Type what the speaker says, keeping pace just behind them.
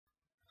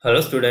Hello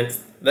students,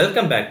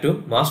 welcome back to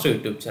Master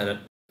YouTube channel.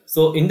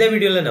 So in the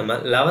video la nama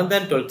 11th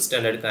and 12th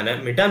standard kana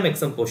midterm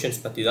exam portions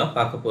பத்தி தான்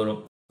பார்க்க போறோம்.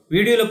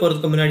 வீடியோல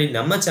போறதுக்கு முன்னாடி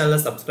நம்ம சேனலை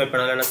சப்ஸ்கிரைப்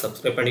பண்ணலனா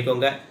சப்ஸ்கிரைப்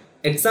பண்ணிக்கோங்க.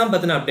 எக்ஸாம்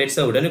பத்தின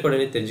அப்டேட்ஸை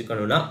உடனுக்குடனே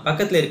தெரிஞ்சுக்கணும்னா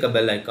பக்கத்துல இருக்க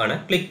பெல் ஐகானை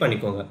கிளிக்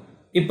பண்ணிக்கோங்க.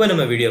 இப்போ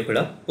நம்ம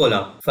வீடியோக்குள்ள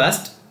போலாம்.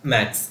 First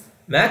Maths.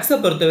 Maths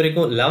பொறுத்த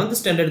வரைக்கும் 11th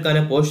standard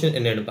கான portion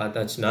என்னன்னு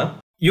பார்த்தாச்சுனா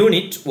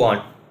Unit 1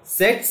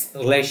 Sets,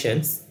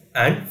 Relations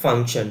and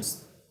Functions.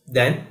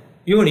 Then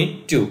Unit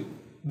 2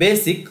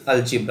 Basic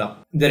Algebra.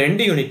 இந்த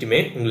ரெண்டு யூனிட்டுமே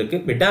உங்களுக்கு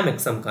midterm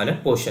exam கான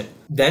portion.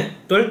 Then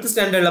 12th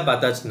standard ல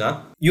பார்த்தாச்சுனா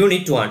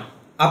Unit 1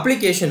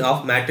 Application of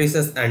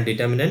Matrices and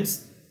Determinants.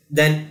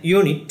 Then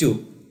Unit 2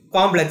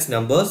 Complex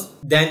Numbers.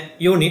 Then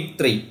Unit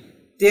 3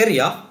 Theory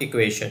of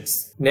Equations.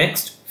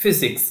 Next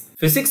Physics.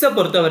 Physics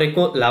பொறுத்த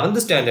வரைக்கும்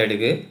 11th standard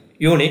க்கு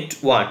Unit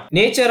 1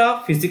 Nature of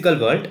Physical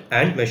World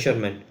and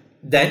Measurement.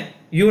 Then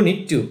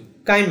Unit 2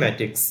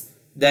 Kinematics.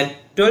 Then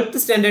 12th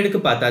standard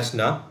க்கு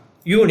பார்த்தாச்சுனா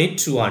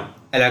Unit 1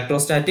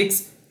 Electrostatics.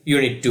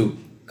 Unit 2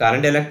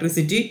 Current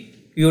Electricity.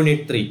 Unit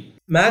 3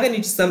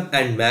 Magnetism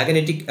and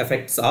Magnetic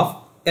Effects of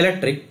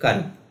Electric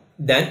Current.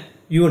 Then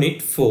Unit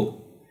 4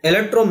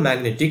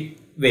 Electromagnetic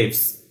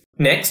Waves.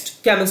 Next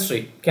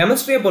Chemistry.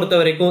 Chemistry பொறுத்த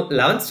வரைக்கும்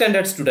 11th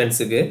standard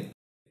students க்கு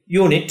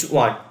Unit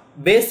 1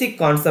 Basic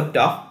Concept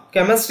of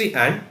Chemistry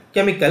and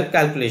Chemical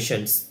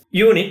Calculations.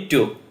 Unit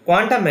 2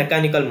 Quantum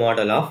Mechanical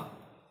Model of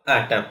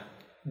Atom.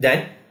 Then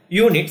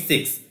Unit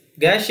 6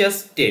 Gaseous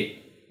State.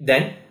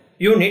 Then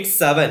Unit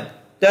 7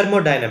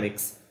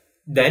 Thermodynamics.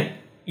 Then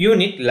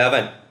Unit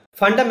 11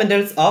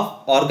 Fundamentals of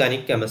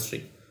Organic Chemistry.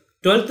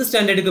 12th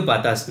standard க்கு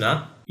பார்த்தாச்சுனா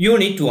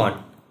Unit 1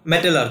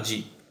 Metallurgy.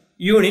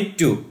 Unit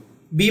 2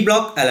 B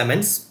block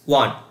elements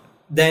 1.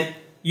 Then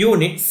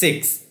Unit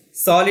 6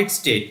 Solid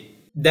State.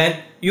 Then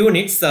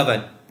Unit 7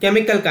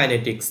 Chemical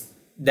Kinetics.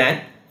 Then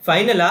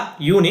finally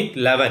Unit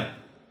 11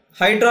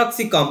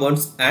 Hydroxy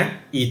compounds and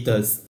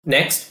ethers.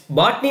 Next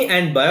Botany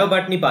and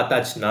Biobotany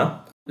பார்த்தாச்சுனா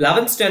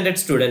 11th standard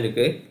student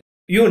க்கு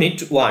Unit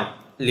 1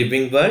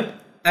 Living World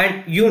and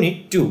Unit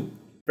 2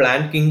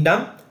 Plant Kingdom.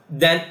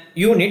 Then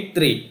Unit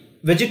 3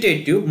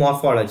 Vegetative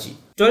Morphology.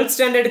 12th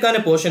standard கான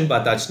portion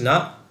பார்த்தாச்சுனா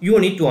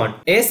Unit 1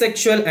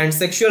 Asexual and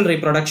Sexual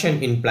Reproduction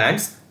in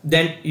Plants.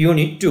 Then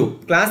Unit 2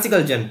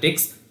 Classical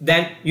Genetics.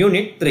 Then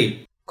Unit 3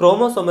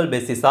 Chromosomal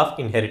Basis of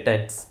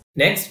Inheritance.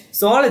 Next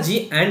Zoology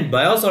and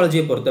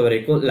Biology பொறுத்த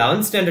வரைக்கும்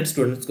 11th standard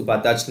students க்கு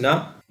பார்த்தாச்சுனா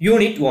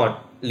Unit 1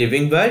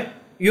 Living World.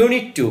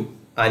 Unit 2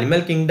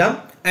 Animal Kingdom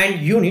and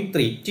Unit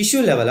 3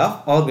 Tissue Level of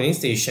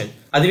Organization.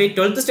 அதுவே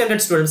 12th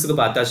standard students க்கு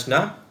பார்த்தாச்சுனா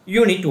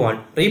Unit 1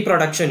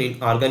 Reproduction in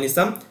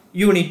Organism.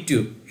 Unit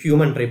 2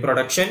 Human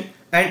Reproduction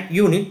and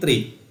Unit 3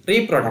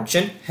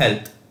 Reproduction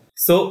Health.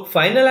 So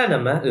finally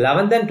நம்ம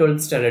 11th and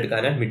 12th standard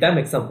கான midterm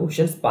exam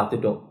portions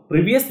பார்த்துட்டோம்.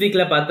 Previous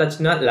weekல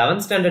பார்த்தாச்சுனா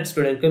 11th standard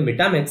student க்கு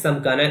midterm exam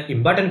கான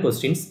important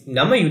questions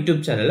நம்ம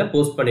YouTube channelல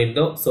post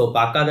பண்ணிருந்தோம். So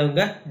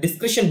பார்க்காதவங்க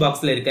description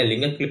boxல இருக்க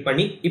லிங்கை click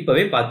பண்ணி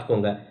இப்பவே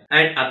பார்த்துக்கோங்க.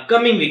 And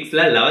upcoming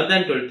weeksல 11th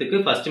and 12th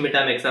க்கு first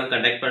midterm exam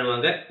conduct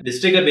பண்ணுவாங்க.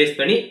 District பேஸ்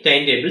பண்ணி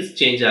time tables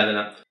change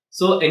ஆகலாம்.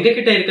 So எங்க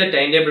கிட்ட இருக்க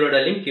time table ஓட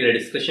லிங்க் கீழ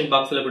description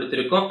boxல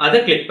கொடுத்திருக்கோம். அதை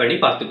click பண்ணி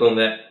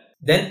பார்த்துக்கோங்க.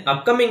 Then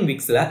upcoming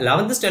weeksல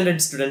 11th standard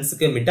students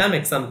க்கு midterm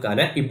exam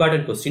கான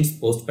important questions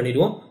post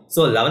பண்ணிடுவோம். So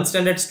 11th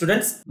standard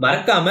students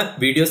மறக்காம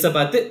வீடியோஸை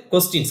பார்த்து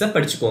questions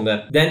படிச்சுக்கோங்க.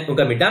 Then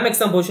உங்க midterm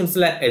exam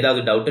portionsல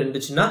ஏதாவது டவுட்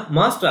இருந்துச்சுன்னா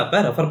Maazter app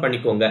ரெஃபர்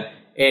பண்ணிக்கோங்க.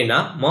 ஏன்னா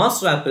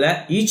Maazter appல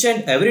each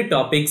and every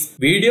topics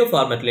video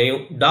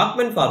ஃபார்மட்லயும்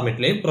document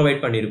ஃபார்மட்லயும்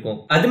provide பண்ணிருக்கோம்.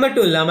 அது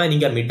மட்டும் இல்லாம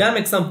நீங்க midterm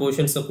exam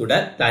portions கூட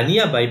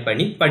தனியா பை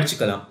பண்ணி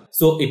படிச்சுக்கலாம்.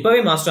 So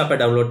இப்பவே Maazter app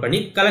டவுன்லோட்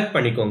பண்ணி கலெக்ட்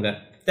பண்ணிக்கோங்க.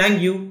 Thank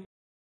you.